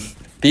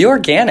be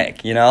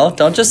organic, you know?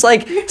 Don't just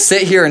like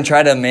sit here and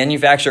try to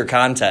manufacture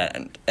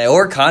content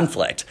or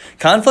conflict.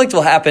 Conflict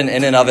will happen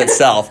in and of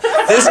itself.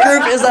 This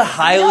group is a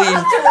highly... You'll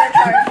have to work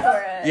hard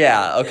for it.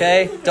 Yeah,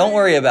 okay? Don't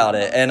worry about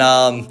it.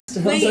 And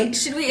Wait,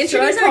 should we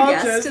introduce our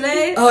guest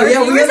today? Oh,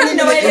 yeah, we have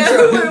no idea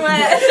who we're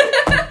with.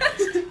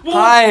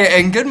 Hi,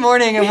 and good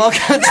morning, and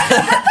welcome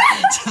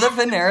to the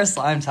Panera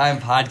Slime Time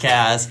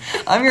podcast.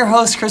 I'm your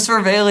host,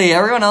 Christopher Bailey.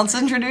 Everyone else,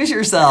 introduce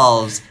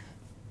yourselves.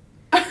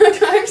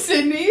 I'm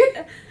Sydney.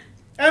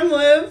 I'm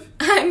Liv.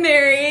 I'm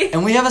Mary.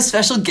 And we have a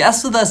special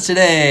guest with us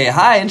today.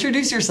 Hi,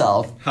 introduce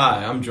yourself.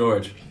 Hi, I'm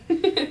George.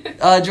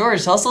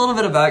 George, tell us a little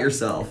bit about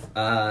yourself.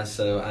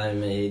 So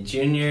I'm a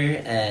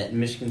junior at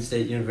Michigan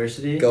State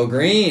University. Go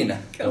green.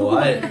 Go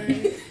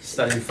white.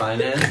 Studying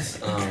finance.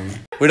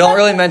 We don't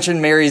really mention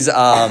Mary's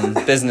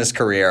business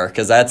career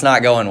because that's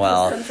not going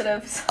well.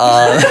 Sensitive.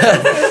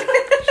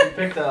 She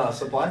picked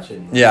supply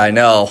chain. Yeah, I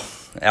know.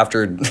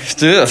 After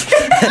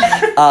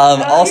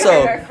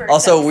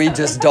also we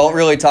just don't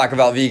really talk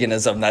about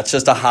veganism. That's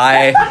just a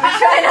high. We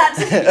try not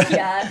to.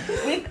 Yeah.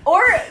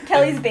 Or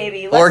Kelly's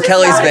baby. Or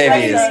Kelly's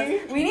babies.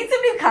 We need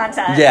some new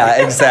content.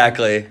 Yeah,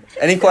 exactly.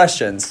 Any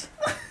questions?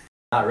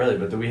 Not really,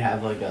 but do we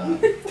have like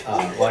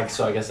a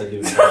so I guess I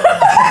do.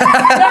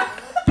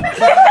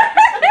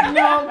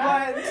 No,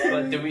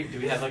 but do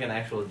we have like an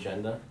actual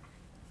agenda?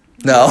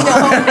 No.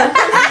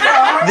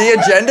 The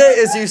agenda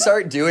is you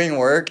start doing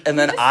work and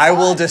then I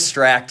will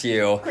distract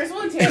you. Chris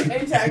will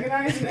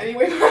antagonize in any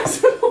way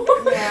possible.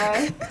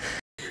 Yeah.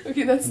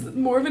 Okay, that's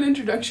more of an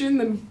introduction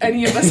than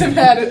any of us have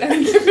had at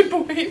any given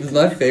point.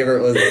 My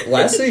favorite was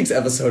last week's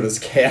episode was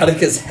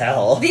chaotic as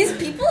hell. These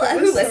people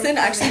who listen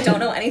actually don't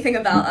know anything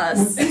about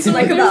us. It's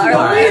like about our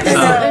lives.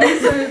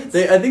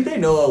 I think they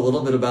know a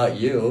little bit about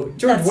you.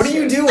 George, what are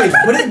you doing?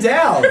 Put it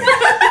down.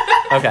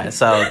 Okay,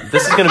 so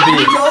this is gonna be.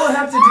 You don't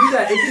have to do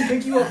that. It can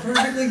pick you up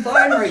perfectly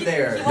fine right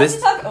there. He wants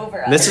to talk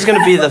over us. This is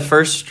gonna be the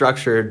first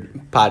structured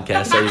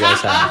podcast that you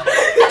guys have.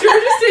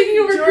 George is taking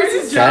over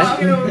Chris's job.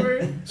 Get over.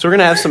 So we're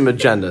gonna have some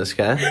agendas,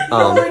 okay?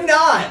 No, we're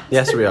not.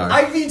 Yes, we are.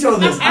 I veto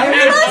this. I'm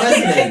You're the not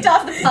getting president. kicked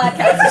off the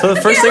podcast. So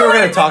the first thing we're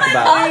gonna talk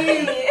about. Hi.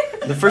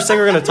 The first thing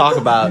we're gonna talk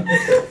about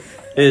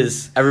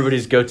is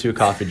everybody's go-to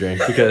coffee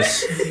drink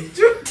because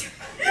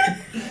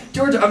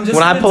George, I'm just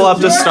when I pull up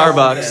to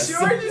Starbucks.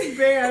 George is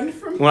banned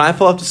from. When I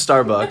pull up to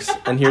Starbucks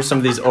and hear some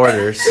of these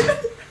orders,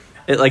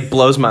 it like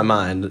blows my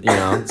mind, you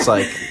know. It's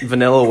like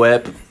vanilla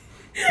whip,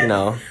 you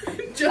know,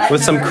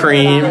 with some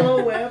cream,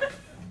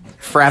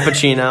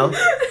 frappuccino.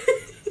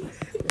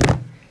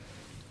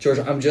 George,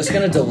 I'm just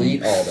gonna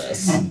delete all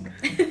this.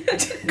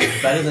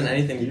 Better than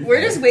anything you.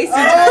 We're just wasting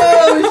time.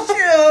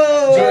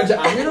 Oh, George,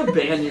 I'm gonna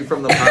ban you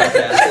from the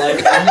podcast.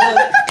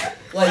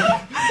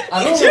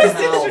 I don't just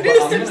know how, introduced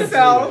but I'm gonna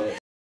himself. do it.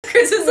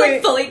 Chris is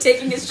like fully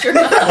taking his shirt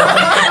off.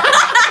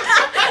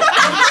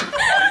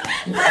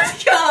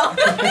 Let's go.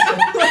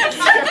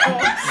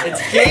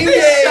 It's game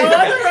day. Oh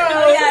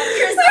yeah,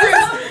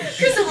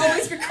 Chris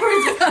always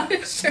records without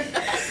his shirt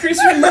on. Chris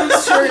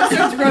removes shirt and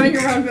starts running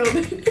around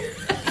building.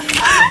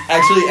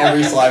 Actually,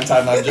 every slime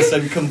time I've just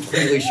been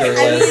completely I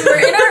shirtless. mean,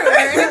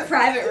 we're in a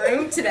private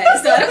room today,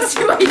 so I don't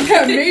see why you Yeah,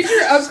 couldn't- major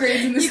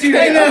upgrades in the you studio.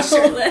 couldn't be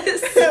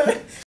shirtless.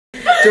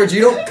 George,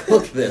 you don't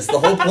cook this. The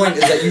whole point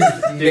is that you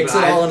mix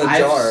it all in a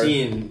jar. I've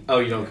seen. Oh,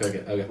 you don't cook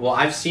it. Okay. Well,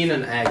 I've seen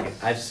an egg.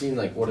 I've seen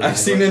like what? I've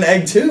seen an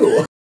egg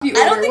too. I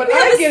don't think we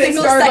have a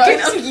single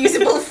second of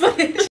usable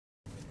footage.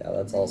 Yeah,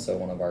 that's also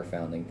one of our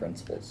founding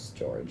principles,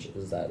 George,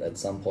 is that at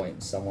some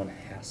point someone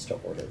has to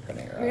order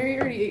Panera. Mary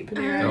already ate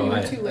Panera. No, You were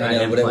I- too I late.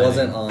 know, am but it planning-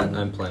 wasn't on.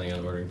 I'm planning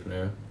on ordering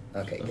Panera.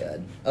 Okay,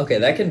 good. Okay,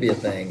 that can be a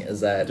thing, is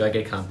that... Do I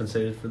get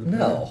compensated for the?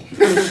 No.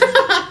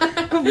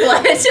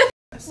 What?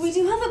 We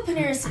do have a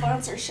Panera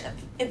sponsorship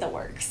in the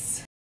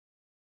works.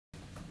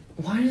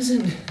 Why does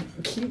it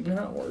keep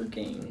not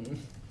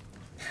working?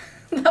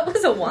 That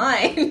was a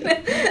whine.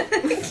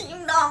 Keep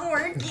not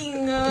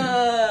working.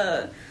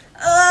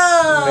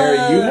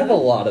 Mary, you have a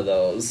lot of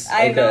those.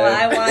 I know, okay?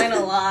 I whine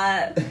a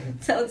lot.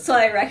 That's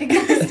why I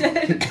recognized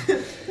it.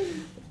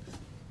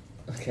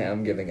 Okay,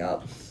 I'm giving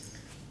up.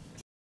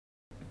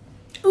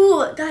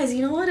 Ooh, guys,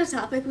 you know what a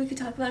topic we could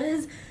talk about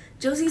is?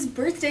 Josie's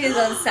birthday is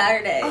on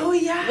Saturday. Oh,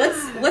 yeah.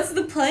 What's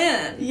the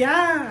plan?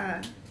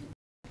 Yeah.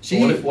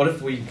 What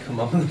if we come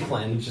up with a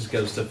plan and it just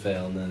goes to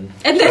fail and then?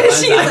 And then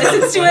she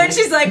listens to it and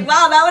she's like,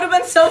 wow, that would have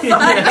been so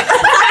fun.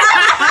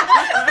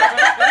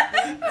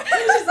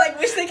 She's like,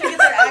 wish they could get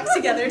their act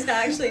together to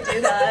actually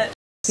do that.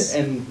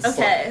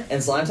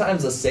 And Slime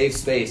Time's a safe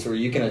space where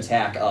you can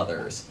attack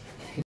others.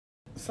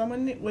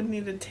 Someone would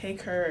need to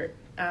take her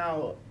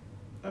out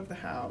of the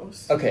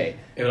house. Okay.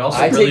 It would also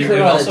I really, take her it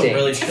would on a also date.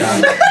 really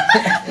shock.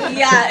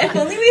 Yeah, if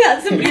only we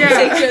had somebody to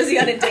take Josie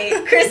on a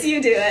date. Chris,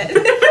 you do it.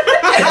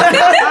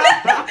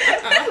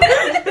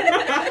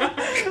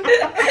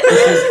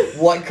 This is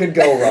what could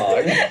go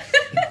wrong.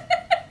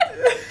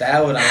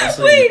 That would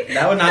honestly,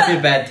 that would not be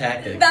a bad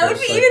tactic. That would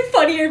be even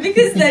funnier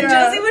because then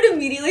Josie would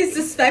immediately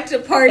suspect a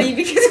party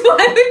because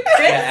why would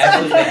Chris?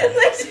 Yeah,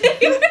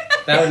 absolutely.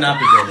 That would not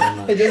be good.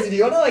 Hey, Josie, do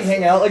you want to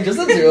hang out just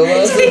the two of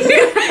us?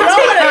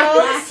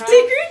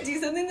 Take her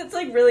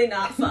like really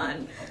not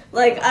fun.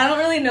 Like, I don't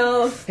really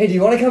know. Hey, do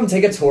you want to come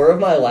take a tour of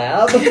my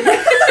lab? I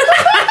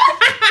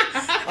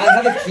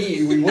have a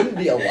key. We wouldn't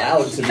be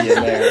allowed to be in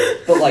there,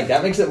 but like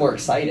that makes it more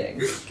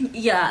exciting.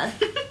 Yeah.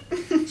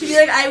 She'd be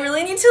like, I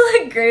really need to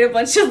like grade a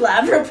bunch of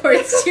lab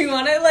reports. Do you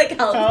want to like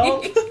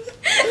help me?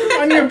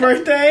 On your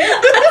birthday?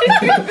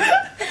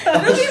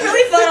 It'll be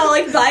really fun. I'll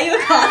like buy you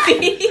a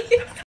coffee.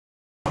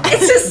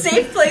 It's a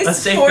safe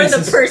place for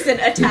the person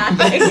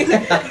attacking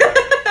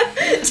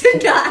to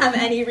not have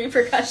any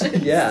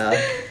repercussions. Yeah.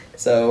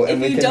 So,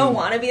 and if you don't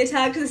want to be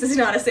attacked, this is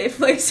not a safe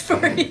place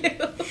for you.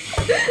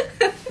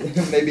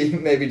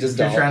 maybe just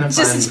don't. You're trying to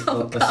Just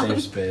find don't a come.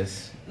 safe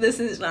space. This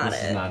is not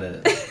This it. is not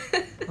it.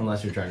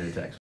 Unless you're trying to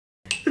text.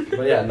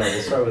 But yeah, no,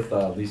 we'll start with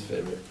least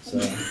favorite. So,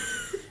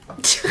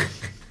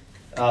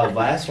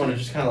 last one, it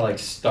just kind of like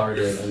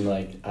started and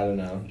like, I don't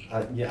know.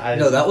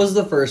 No, that was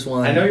the first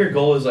one. I know your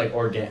goal is like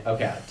organic.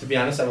 Okay, to be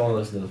honest, I've only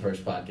listened to the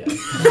first podcast.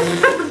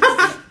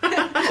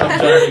 So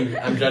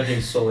I'm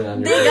judging solely on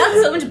your They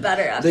got so much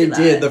better after They that.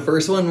 did. The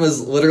first one was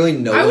literally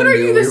no I one would knew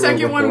argue we the were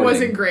second one recording.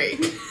 wasn't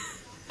great.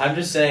 I'm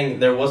just saying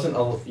there wasn't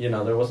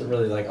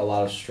really like a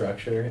lot of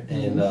structure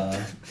and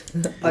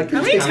Like,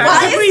 How many Why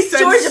times have we is said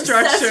George obsessed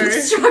structure?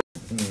 with structure?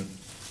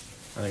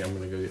 I think I'm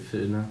gonna go get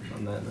food now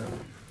on that note.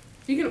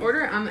 You can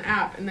order it on the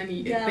app, and then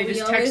Yeah, they we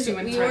just always text you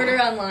when we it's ready.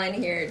 order online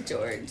here,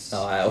 George.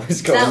 Oh, I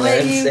always go That in there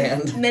way and you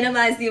stand.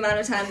 minimize the amount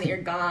of time that you're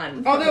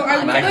gone. Although I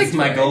would like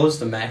My to- goal is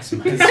to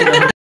maximize.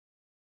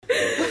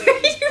 Why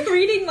are you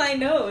reading my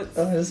notes?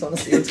 Oh, I just want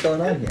to see what's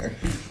going on here.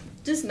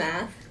 Just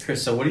math.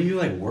 Chris, so what do you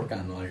like work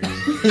on while you're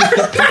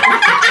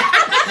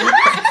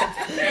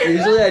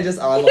Usually I just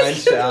online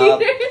shop.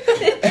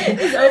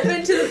 It's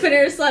open to the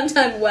Panera Slam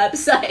Time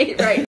website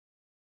right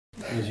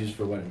It's used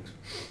for weddings.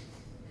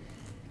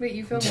 Wait,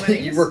 you film You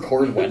weddings?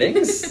 record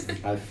weddings?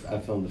 I've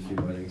filmed a few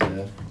weddings,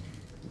 yeah.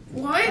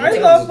 What? I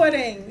love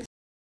weddings.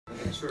 I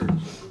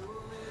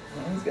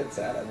always get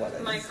sad at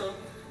weddings. Michael,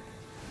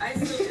 I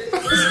still did.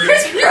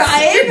 Chris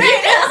crying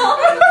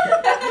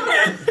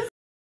right now.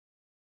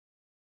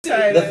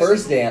 The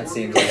first dance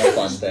seems like a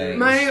fun thing.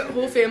 My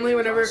whole family,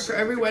 for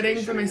every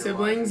wedding for my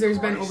siblings, there's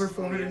been over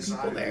 400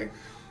 people there.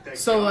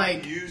 So,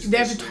 like, they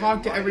have to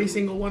talk to every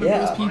single one of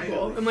those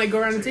people. And, like, go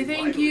around and say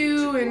thank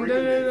you and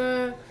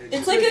da-da-da.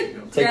 It's like a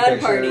Take grad picture,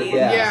 party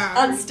yeah.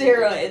 on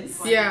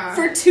steroids. Yeah.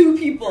 For 2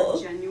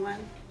 people.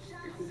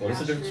 What is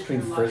the difference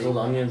between frizzled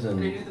onions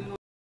and...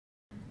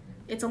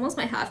 It's almost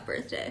my half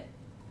birthday.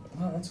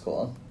 Oh, that's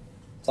cool.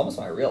 It's almost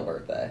my real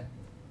birthday.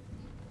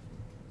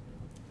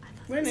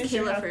 When It's is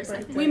your Kayla half for a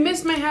second. birthday? We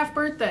missed my half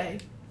birthday.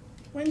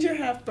 When's your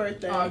half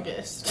birthday?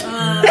 August. Wait,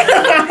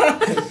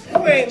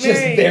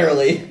 Just Mary.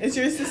 barely. Is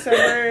yours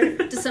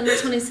December? December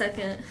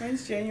 22nd.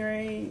 Mine's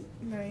January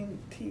 19th.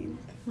 Oh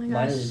my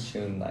Mine gosh. is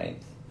June 9th.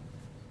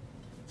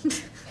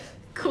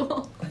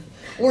 Cool.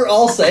 We're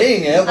all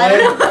saying it. I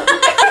don't know.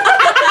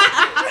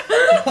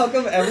 How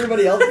come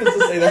everybody else gets to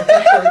say their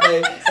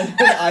birthday and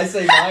then I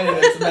say mine and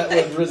it's met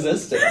with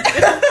resistance?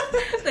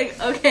 Like,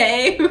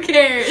 okay, who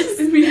cares?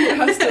 Immediate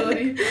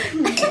hostility.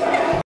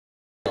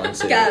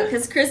 Yeah,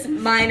 because Chris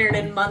minored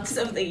in months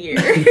of the year.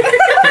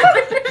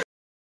 I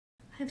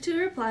have to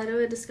reply to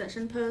a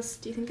discussion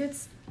post. Do you think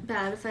it's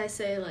bad if I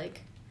say,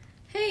 like,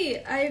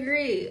 hey, I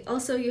agree.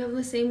 Also, you have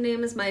the same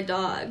name as my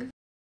dog.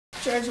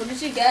 George, what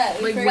did you get?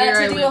 We Like, forgot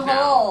where I to do a live now.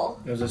 haul.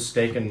 It was a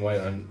steak and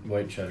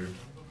white cheddar.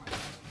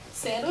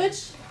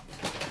 Sandwich?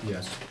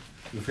 Yes.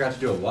 You forgot to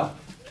do a what?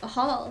 A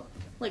haul.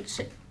 Like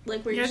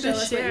where You you had show to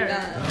us what you share.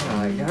 got. Oh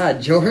my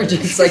god, George,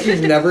 it's like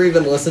you've never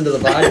even listened to the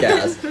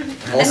podcast.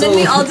 And then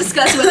we all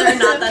discuss whether or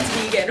not that's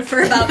vegan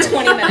for about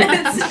 20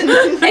 minutes.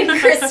 And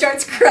Chris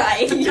starts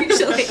crying,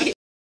 usually.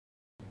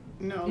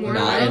 No. More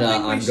not I in a don't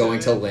think we I'm going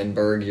to should.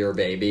 Lindbergh, your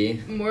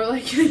baby. More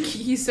like a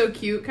he's so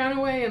cute kind of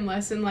way, and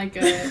less in like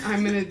a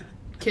I'm gonna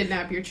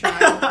kidnap your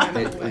child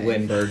kind of way.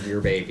 Lindbergh,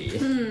 your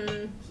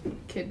baby.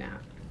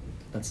 Kidnap.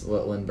 That's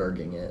what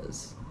Lindberghing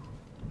is.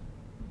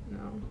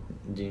 No.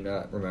 Do you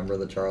not remember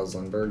the Charles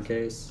Lindbergh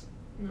case?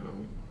 No.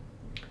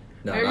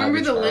 No, I not remember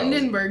the Charles.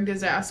 Lindenberg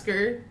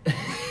disaster.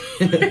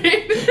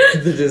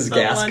 The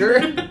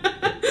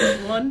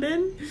Disgasker?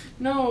 London?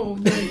 No,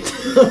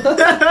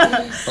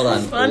 Hold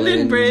on.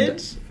 London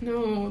Bridge?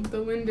 no, the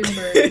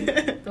Lindenberg.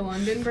 The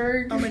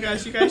Londonberg. Oh my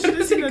gosh, you guys should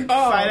have seen the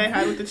called? fight I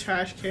had with the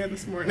trash can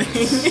this morning.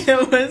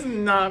 It was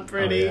not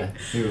pretty. Oh, yeah.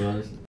 Who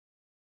was?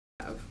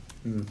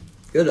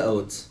 Good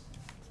oats.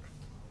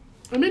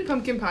 I made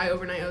pumpkin pie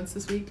overnight oats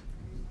this week.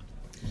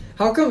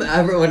 How come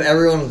when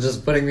everyone was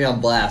just putting me on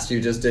blast, you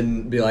just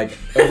didn't be like,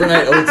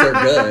 overnight oats are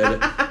good?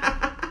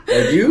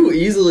 Like, you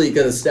easily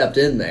could have stepped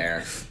in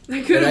there.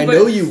 I could And I have,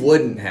 know you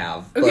wouldn't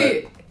have.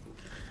 Okay,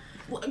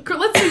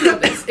 let's think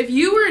about this. If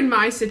you were in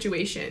my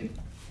situation,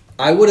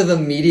 But I would have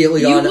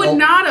immediately you gone. would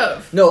not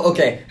have. No,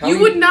 okay. You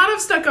would not have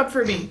stuck up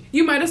for me.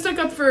 You might have stuck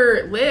up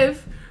for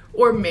Liv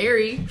or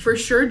Mary, for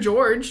sure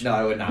George. No,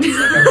 I would not have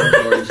stuck up for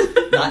George.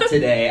 Not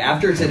today.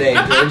 After today,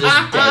 George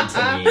is dead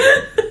to me.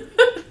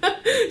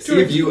 See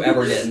if you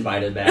ever get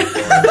invited back.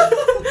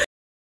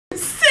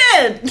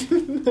 Sid!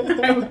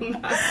 I will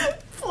not.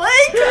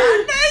 Play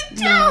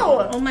Connect! No,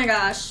 my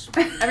gosh.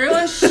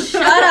 Everyone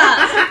shut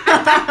up.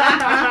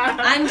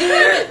 I'm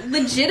doing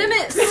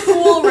legitimate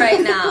school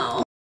right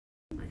now.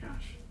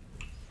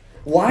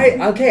 Why?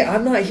 Okay,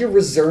 I'm not here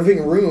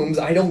reserving rooms.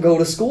 I don't go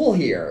to school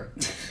here.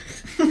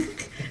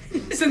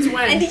 Since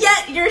when? And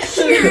yet you're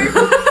here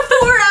 4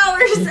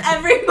 hours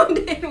every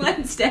Monday and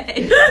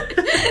Wednesday.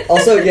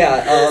 Also,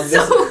 yeah.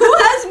 So who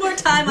has more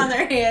time on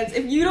their hands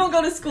if you don't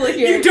go to school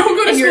here? You don't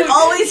go to and school. You're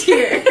always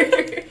here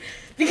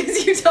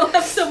because you don't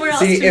have somewhere else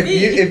See, to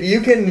be. if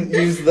you can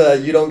use the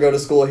 "you don't go to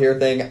school here"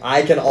 thing,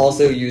 I can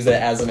also use it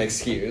as an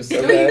excuse.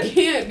 Okay? No, you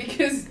can't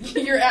because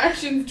your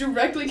actions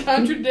directly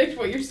contradict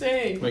what you're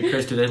saying. Wait,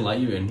 Chris, do they let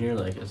you in here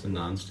like as a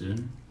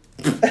non-student?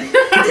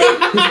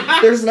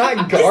 There's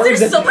not guards. Is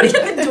there somebody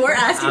at the door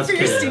asking I was for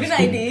your kidding, student I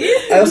was kidding.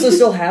 ID? I also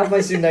still have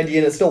my student ID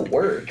and it still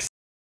works.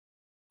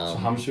 So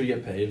how much do we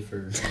get paid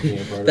for being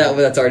a part of it?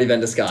 That's already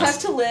been Talk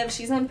discussed. to Liv.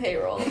 She's on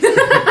payroll.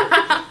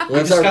 We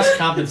Let's start- discussed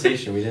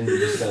compensation. We didn't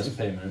discuss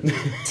payment.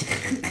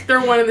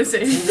 They're one and the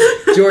same.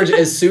 George,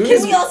 as soon Can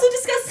as we also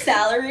discuss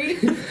salary?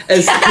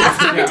 as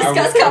After we Yeah, are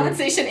discuss we-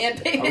 compensation and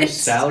Are payment. we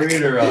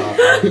salaried or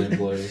hourly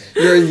employees?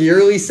 your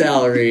yearly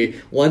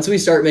salary, once we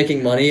start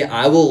making money,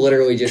 I will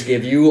literally just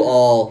give you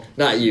all,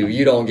 not you,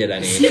 you don't get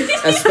any.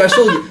 A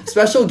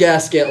special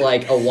guests get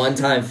like a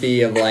one-time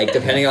fee of like,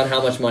 depending on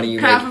how much money you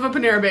Half make. of a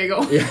Panera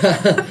Bagel. Yeah.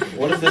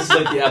 What if this is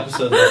like the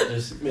episode that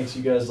just makes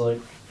you guys like?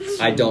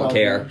 I don't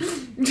care.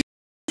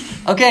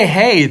 Okay,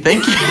 hey,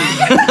 thank you.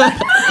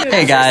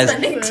 Hey guys.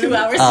 Spending 2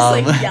 hours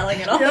Um, just like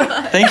yelling at all of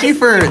us. Thank you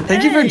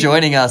for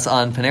joining us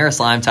on Panera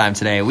Slime Time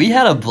today. We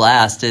had a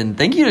blast, and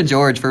thank you to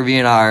George for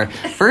being our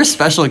first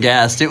special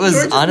guest. It was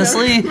George has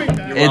honestly, never come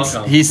back. it's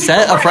welcome. he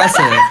set a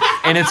precedent,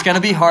 and it's gonna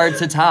be hard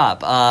to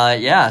top.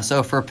 Yeah.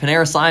 So for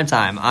Panera Slime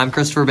Time, I'm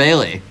Christopher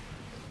Bailey.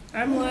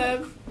 I'm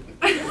Liv.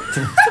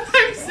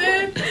 I'm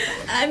Sid.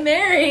 I'm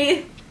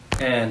Mary.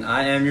 And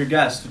I am your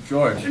guest,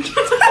 George.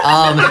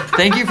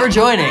 Thank you for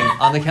joining.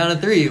 On the count of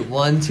 3,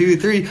 1, 2,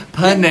 3.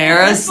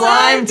 Panera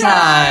Slime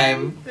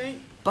Time.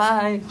 Thank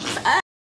Bye.